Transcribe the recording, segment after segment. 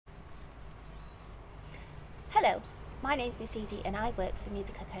Hello, my name's Miss Eady and I work for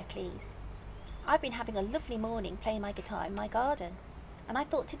Musica Kirklees. I've been having a lovely morning playing my guitar in my garden, and I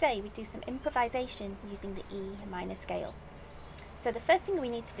thought today we'd do some improvisation using the E minor scale. So the first thing we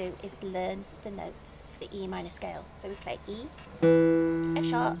need to do is learn the notes for the E minor scale. So we play E, F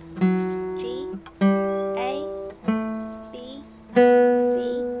sharp, G, A, B,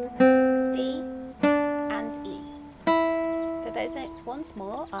 C, D and E. So those notes once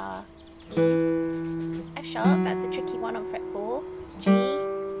more are E, F sharp, that's the tricky one on fret 4, G,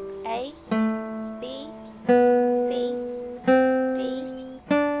 A, B, C, D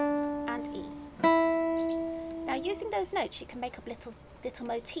and E. Now using those notes you can make up little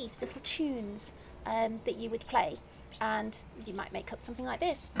motifs, little tunes that you would play, and you might make up something like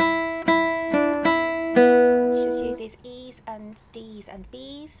this. It just uses E's and D's and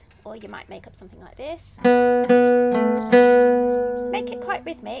B's, or you might make up something like this. Make it quite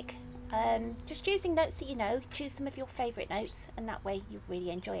rhythmic. Just using notes that you know, choose some of your favourite notes and that way you really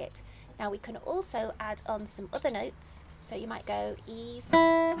enjoy it. Now we can also add on some other notes, so you might go E's,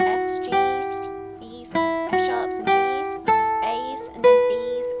 F's, G's, B's, F sharps and G's, A's and then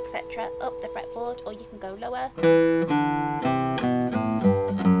B's, etc. up the fretboard, or you can go lower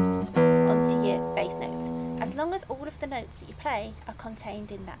onto your bass notes. As long as all of the notes that you play are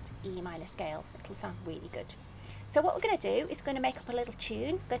contained in that E minor scale, it'll sound really good. So what we're going to do is we're going to make up a little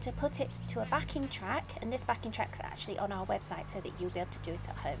tune. We're going to put it to a backing track, and this backing track is actually on our website so that you'll be able to do it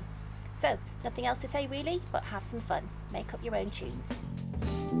at home. So nothing else to say really, but have some fun. Make up your own tunes.